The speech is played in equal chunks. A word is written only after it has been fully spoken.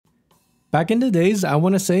Back in the days, I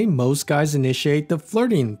want to say most guys initiate the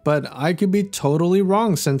flirting, but I could be totally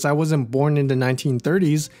wrong since I wasn't born in the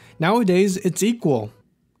 1930s. Nowadays, it's equal.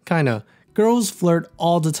 Kinda. Girls flirt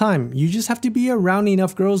all the time. You just have to be around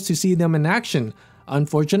enough girls to see them in action.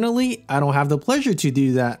 Unfortunately, I don't have the pleasure to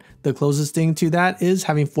do that. The closest thing to that is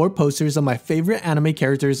having 4 posters of my favorite anime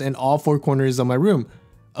characters in all 4 corners of my room.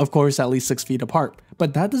 Of course, at least 6 feet apart.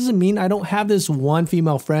 But that doesn't mean I don't have this one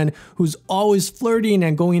female friend who's always flirting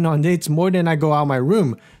and going on dates more than I go out my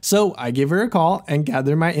room. So I give her a call and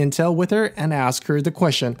gather my intel with her and ask her the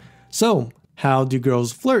question. So, how do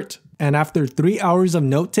girls flirt? And after 3 hours of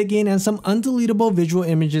note taking and some undeletable visual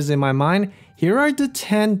images in my mind, here are the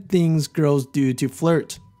 10 things girls do to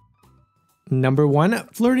flirt. Number 1,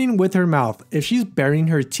 flirting with her mouth. If she's baring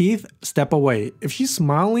her teeth, step away. If she's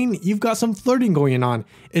smiling, you've got some flirting going on.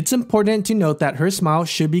 It's important to note that her smile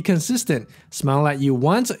should be consistent. Smile at you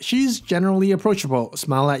once, she's generally approachable.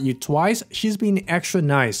 Smile at you twice, she's being extra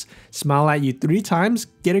nice. Smile at you 3 times,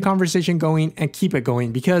 get a conversation going and keep it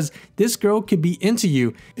going because this girl could be into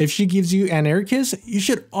you. If she gives you an air kiss, you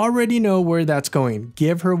should already know where that's going.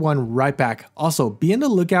 Give her one right back. Also, be on the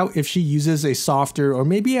lookout if she uses a softer or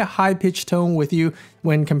maybe a high-pitched tone with you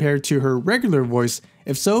when compared to her regular voice.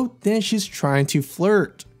 If so, then she's trying to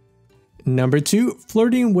flirt. Number 2,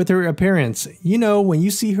 flirting with her appearance. You know, when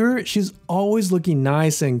you see her, she's always looking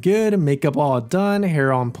nice and good, makeup all done,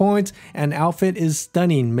 hair on point, and outfit is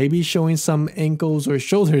stunning, maybe showing some ankles or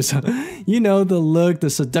shoulders. You know, the look,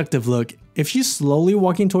 the seductive look. If she's slowly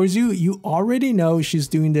walking towards you, you already know she's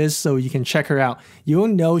doing this so you can check her out. You'll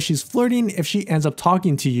know she's flirting if she ends up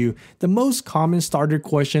talking to you. The most common starter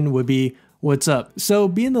question would be, "What's up?" So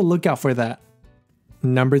be on the lookout for that.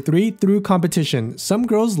 Number 3, through competition. Some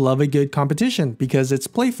girls love a good competition because it's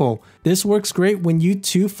playful. This works great when you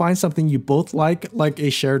two find something you both like a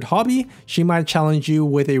shared hobby. She might challenge you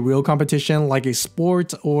with a real competition like a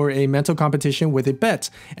sport or a mental competition with a bet.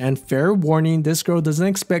 And fair warning, this girl doesn't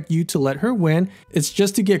expect you to let her win. It's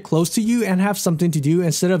just to get close to you and have something to do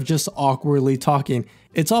instead of just awkwardly talking.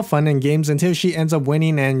 It's all fun and games until she ends up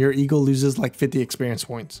winning and your ego loses like 50 experience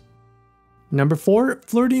points. Number 4,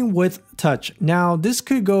 flirting with touch. Now, this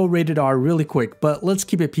could go rated R really quick, but let's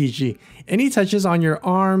keep it PG. Any touches on your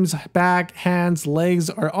arms, back, hands, legs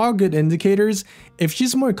are all good indicators. If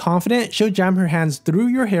she's more confident, she'll jam her hands through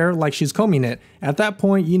your hair like she's combing it. At that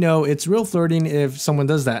point, you know it's real flirting if someone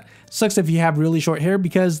does that. Sucks if you have really short hair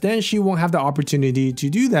because then she won't have the opportunity to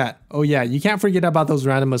do that. Oh yeah, you can't forget about those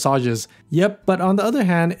random massages. Yep, but on the other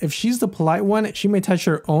hand, if she's the polite one, she may touch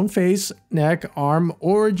her own face, neck, arm,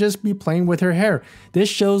 or just be playing with her hair. This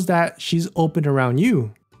shows that she's open around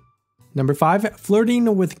you. Number 5,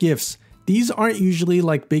 flirting with gifts. These aren't usually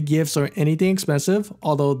like big gifts or anything expensive,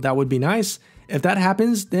 although that would be nice. If that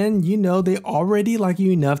happens, then you know they already like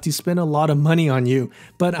you enough to spend a lot of money on you.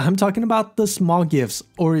 But I'm talking about the small gifts,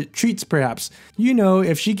 or treats perhaps. You know,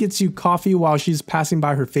 if she gets you coffee while she's passing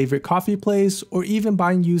by her favorite coffee place, or even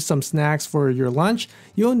buying you some snacks for your lunch,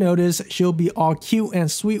 you'll notice she'll be all cute and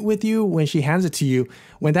sweet with you when she hands it to you.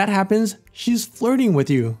 When that happens, she's flirting with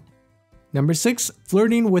you. Number 6,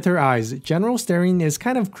 flirting with her eyes. General staring is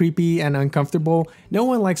kind of creepy and uncomfortable. No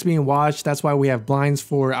one likes being watched, that's why we have blinds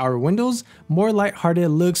for our windows. More lighthearted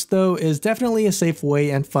looks though is definitely a safe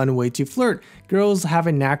way and fun way to flirt. Girls have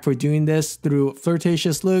a knack for doing this through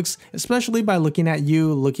flirtatious looks, especially by looking at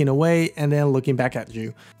you, looking away, and then looking back at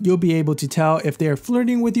you. You'll be able to tell if they are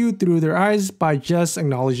flirting with you through their eyes by just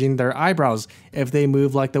acknowledging their eyebrows. If they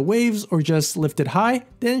move like the waves or just lifted high,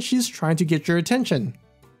 then she's trying to get your attention.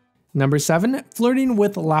 Number 7, flirting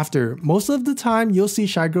with laughter. Most of the time, you'll see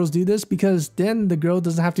shy girls do this because then the girl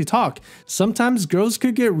doesn't have to talk. Sometimes girls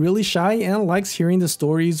could get really shy and likes hearing the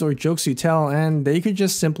stories or jokes you tell, and they could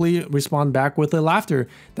just simply respond back with a laughter.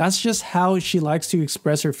 That's just how she likes to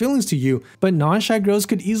express her feelings to you. But non-shy girls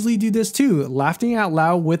could easily do this too, laughing out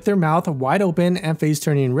loud with their mouth wide open and face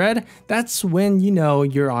turning red. That's when you know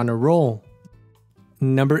you're on a roll.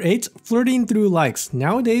 Number 8, flirting through likes.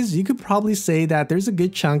 Nowadays, you could probably say that there's a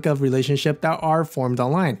good chunk of relationships that are formed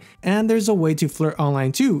online. And there's a way to flirt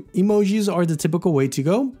online too. Emojis are the typical way to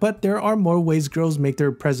go, but there are more ways girls make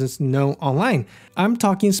their presence known online. I'm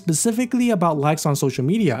talking specifically about likes on social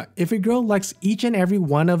media. If a girl likes each and every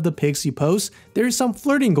one of the pics you post, there's some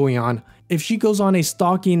flirting going on. If she goes on a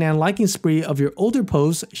stalking and liking spree of your older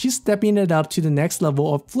posts, she's stepping it up to the next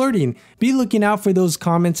level of flirting. Be looking out for those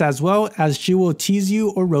comments as well, as she will tease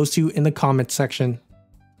you or roast you in the comment section.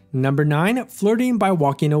 Number 9, flirting by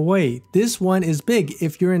walking away. This one is big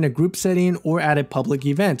if you're in a group setting or at a public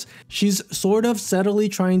event. She's sort of subtly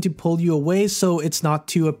trying to pull you away so it's not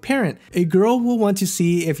too apparent. A girl will want to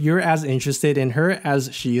see if you're as interested in her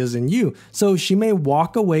as she is in you, so she may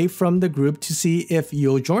walk away from the group to see if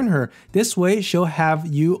you'll join her. This way, she'll have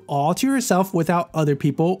you all to herself without other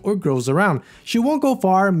people or girls around. She won't go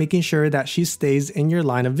far, making sure that she stays in your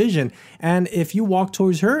line of vision, and if you walk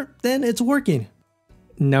towards her, then it's working.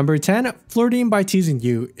 Number 10, flirting by teasing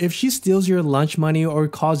you. If she steals your lunch money or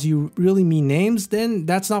calls you really mean names, then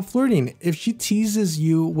that's not flirting. If she teases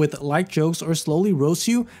you with light jokes or slowly roasts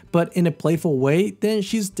you, but in a playful way, then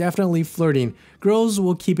she's definitely flirting. Girls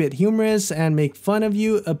will keep it humorous and make fun of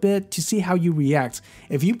you a bit to see how you react.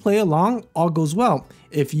 If you play along, all goes well.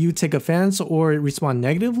 If you take offense or respond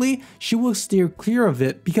negatively, she will steer clear of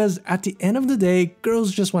it because at the end of the day,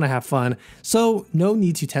 girls just want to have fun, so no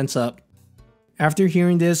need to tense up. After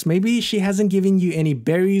hearing this, maybe she hasn't given you any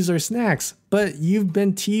berries or snacks, but you've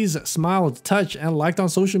been teased, smiled, touched, and liked on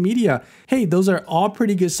social media. Hey, those are all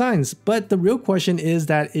pretty good signs, but the real question is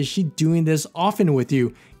she doing this often with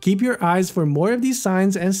you? Keep your eyes for more of these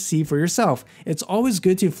signs and see for yourself. It's always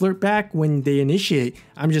good to flirt back when they initiate.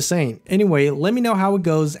 I'm just saying. Anyway, let me know how it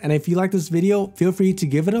goes, and if you like this video, feel free to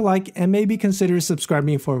give it a like and maybe consider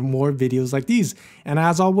subscribing for more videos like these. And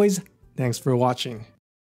as always, thanks for watching.